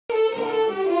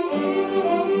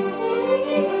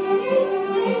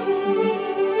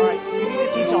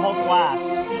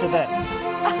to this.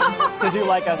 To do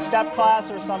like a step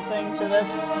class or something to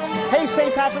this. Hey,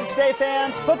 St. Patrick's Day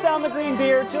fans, put down the green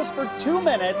beer just for 2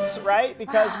 minutes, right?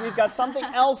 Because we've got something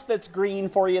else that's green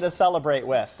for you to celebrate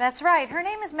with. That's right. Her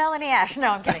name is Melanie Ash. No,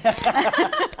 I'm kidding.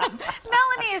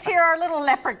 Melanie is here, our little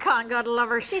leprechaun, God love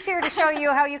her. She's here to show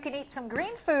you how you can eat some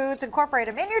green foods, incorporate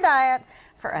them in your diet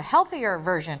for a healthier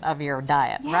version of your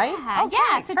diet, right? Okay,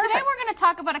 yeah, so perfect. today we're going to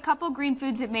talk about a couple green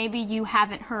foods that maybe you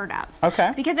haven't heard of.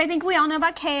 Okay. Because I think we all know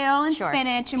about kale and Sure.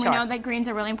 spinach, and Sure. we know that greens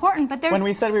are really important, but there's... When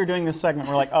we said we were doing this segment,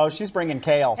 we're like, oh, she's bringing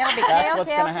kale. It'll be That's kale,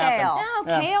 what's kale, going to happen.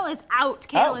 kale. No, kale is out.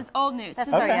 Kale is old news. That's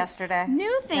This our is yesterday.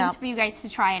 New things Yeah. for you guys to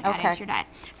try and add Okay. into your diet.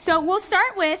 So we'll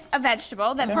start with a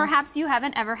vegetable that perhaps you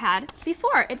haven't ever had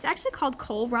before. It's actually called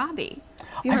kohlrabi.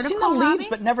 Have you I've heard seen of the kohlrabi? leaves,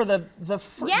 but never the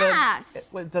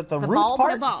Yes. the root bulb?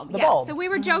 part? The bulb, The yes. bulb. So we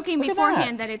were joking Look at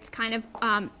beforehand that it's kind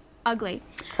of ugly.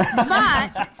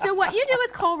 But, so what you do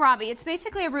with kohlrabi, it's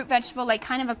basically a root vegetable, like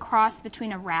kind of a cross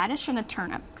between a radish and a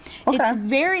turnip. Okay. It's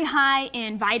very high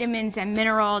in vitamins and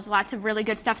minerals, lots of really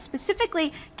good stuff,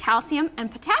 specifically calcium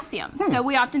and potassium. So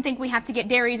we often think we have to get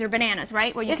dairies or bananas,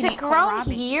 right? Where you Is can it eat grown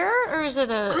kohlrabi. here, or is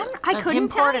it I an couldn't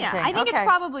tell imported you. thing? I think it's Okay.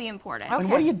 probably imported. And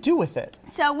what do you do with it?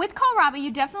 So with kohlrabi, you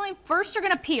definitely, first you're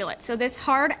going to peel it. So this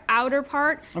hard outer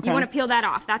part, Okay. you want to peel that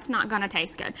off. That's not going to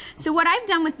taste good. So what I've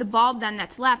done with the bulb then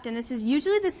that's left, and this is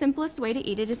usually the simplest way to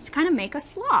eat it, is to kind of make a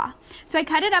slaw. So I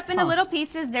cut it up into little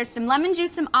pieces. There's some lemon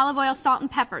juice, some olive oil, salt, and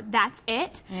pepper. That's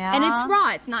it. Yeah. And it's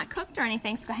raw. It's not cooked or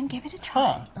anything. So go ahead and give it a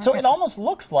try. So it almost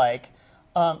looks like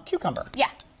cucumber. Yeah.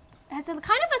 It has a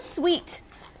kind of a sweet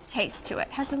taste to it.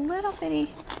 It has a little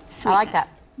bitty sweetness. I like that.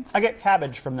 I get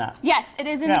cabbage from that. Yes, it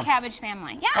is in Yeah. the cabbage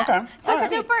family. Yes. Okay. So All right.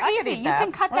 super I could easy. eat You that.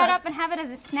 can cut All that right. up and have it as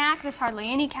a snack. There's hardly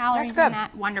any calories good. in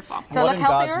that. Wonderful. Do I What look in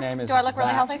God's healthier? name is Do I look really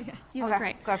that? healthy? Yes, you look Okay,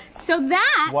 great. good. So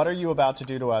that What are you about to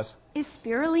do to us? is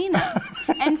spirulina.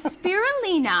 And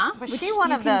spirulina, Was which she one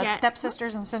you of can the get-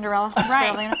 stepsisters in Cinderella?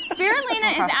 Right. Spirulina?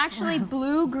 Spirulina is Okay. actually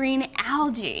blue-green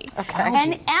algae. Okay.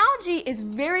 And algae is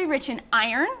very rich in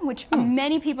iron, which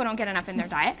many people don't get enough in their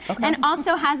diet, and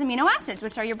also has amino acids,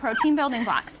 which are your protein building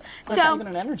blocks. It's So even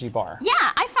an energy bar. yeah,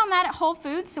 I found that at Whole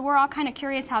Foods, so we're all kind of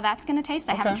curious how that's going to taste.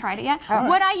 I haven't tried it yet. All right.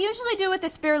 What I usually do with the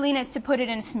spirulina is to put it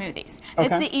in smoothies.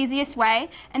 It's Okay. the easiest way.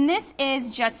 And this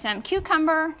is just some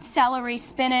cucumber, celery,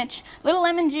 spinach, little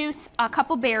lemon juice, a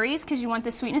couple berries, because you want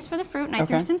the sweetness for the fruit, and I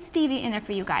threw Okay. some stevia in there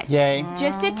for you guys. Yay.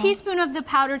 Just a teaspoon of the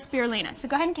powdered spirulina. So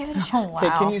go ahead and give it a shot. Oh, wow. Okay,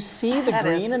 can you see the That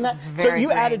green is in that? So very you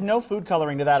green. added no food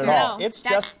coloring to that at No, all. It's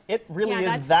that's- just, it really yeah, is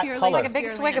that's that purely color. Like a big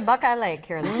swig of Buckeye Lake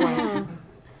here this morning.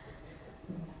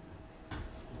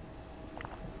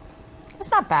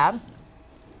 It's not bad.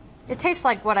 It tastes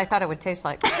like what I thought it would taste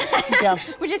like. Yeah.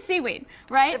 Which is seaweed,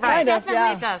 right? Kind of, Definitely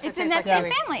yeah. It does. It's It in tastes that like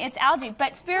same seaweed. family. It's algae.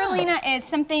 But spirulina is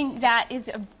something that is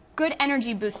a good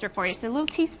energy booster for you. So a little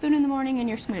teaspoon in the morning in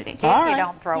your smoothie. If All you right.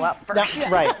 don't throw up first. That's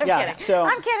right, I'm yeah. kidding. So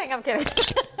I'm kidding. I'm kidding.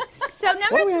 So What do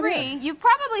number we have 3, here? you've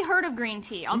probably heard of green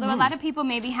tea, although a lot of people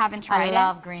maybe haven't tried it. I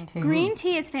love green tea. Green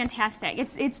tea is fantastic.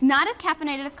 It's not as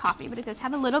caffeinated as coffee, but it does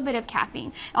have a little bit of caffeine.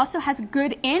 It also has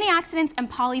good antioxidants and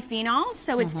polyphenols,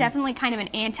 so it's definitely kind of an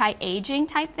anti-aging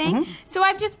type thing. So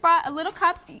I've just brought a little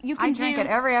cup. You can I drink it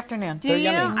every afternoon. Do They're you?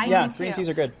 yummy. I Yeah, do green too. teas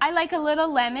are good. I like a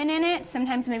little lemon in it,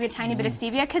 sometimes maybe a tiny bit of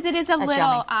stevia, because it is a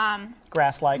little,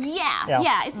 grass-like.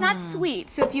 yeah, it's not sweet.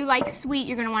 So if you like sweet,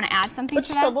 you're going to want to add something But to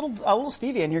just that. a little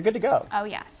stevia and you're good to go. Oh,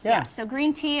 yes. Yeah. Yes. So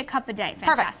green tea, a cup a day.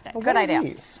 Fantastic. Good What are idea.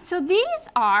 these? So these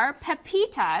are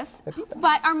pepitas, Pepitas.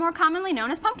 but are more commonly known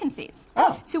as pumpkin seeds.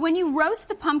 Oh. So when you roast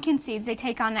the pumpkin seeds, they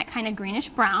take on that kind of greenish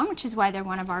brown, which is why they're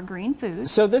one of our green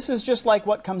foods. So this is just like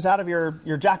what comes out of your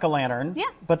jack-o'-lantern. Yeah.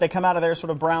 But they come out of there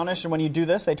sort of brownish, and when you do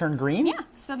this, they turn green? Yeah.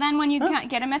 So then when you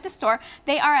get them at the store,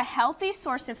 they are a healthy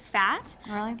source of fat.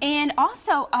 Really? And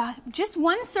also just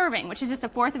one serving, which is just a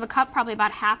fourth of a cup, probably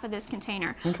about half of this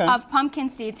container, Okay. of pumpkin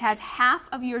seeds has half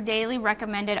of your daily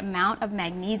recommended amount of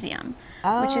magnesium,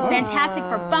 which is fantastic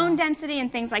for bone density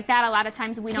and things like that. A lot of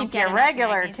times we don't Keep get you enough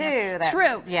regular, magnesium. too. That's-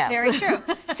 True. yes. Very true.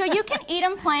 So you can eat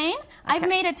them plain. I've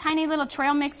made a tiny little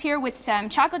trail mix here with some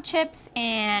chocolate chips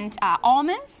and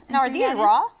almonds. and Now, are threw these that in.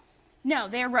 raw? No,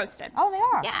 they're roasted. Oh, they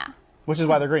are. Yeah. Which is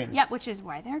why they're green. Yep, which is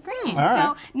why they're green. All So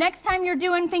right. next time you're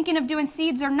thinking of doing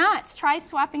seeds or nuts, try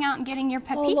swapping out and getting your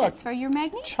Oh, look. pepitas for your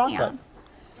magnesium. Chocolate.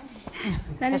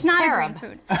 That is It's not carob. a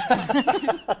green food.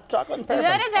 Chocolate and paraffin.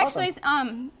 That is Awesome.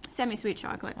 actually semi-sweet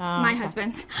chocolate. My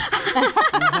husband's.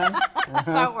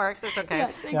 That's how it works. It's okay.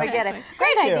 Yes, I get it. exactly.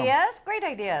 Great Thank you. ideas. Great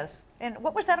ideas. And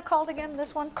what was that called again,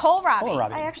 this one? Kohlrabi.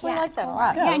 Kohlrabi. I actually Yeah. like that a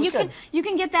lot. Yeah, Yeah, and that's good. you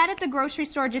can get that at the grocery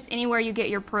store, just anywhere you get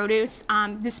your produce.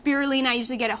 The spirulina I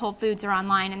usually get at Whole Foods or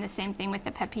online, and the same thing with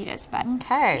the pepitas. But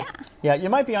Okay. yeah. Yeah, you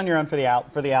might be on your own for the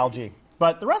algae.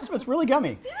 but the rest of it's really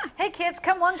gummy. Hey kids,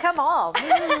 come one, come all.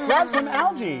 Grab some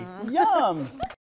algae. Yum.